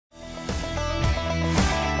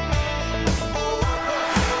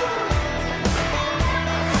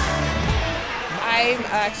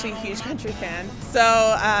actually a huge country fan. So,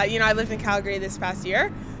 you know, I lived in Calgary this past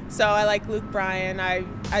year. So I like Luke Bryan. I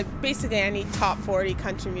basically any top 40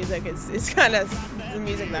 country music is kind of the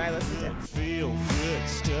music that I listen to. Feel good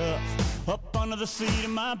stuff up under the seat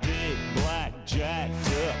of my big black jacked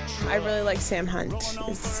up truck. I really like Sam Hunt.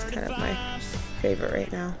 Is kind of my favorite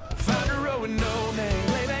right now. Find a road with no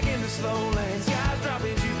name, lay back in the slow lane. Skies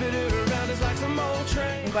dropping, Jupiter around us like some old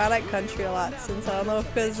train. But I like country a lot, since I don't know if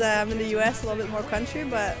because I'm in the US a little bit more country,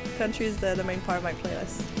 but country is the main part of my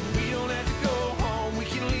playlist. We don't have to go home, we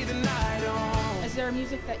can leave the night on. Is there a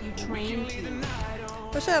music that you train to?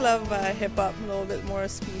 For sure I love hip hop, a little bit more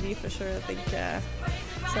speedy for sure. I think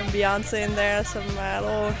some Beyonce in there, some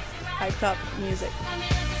little hyped up music.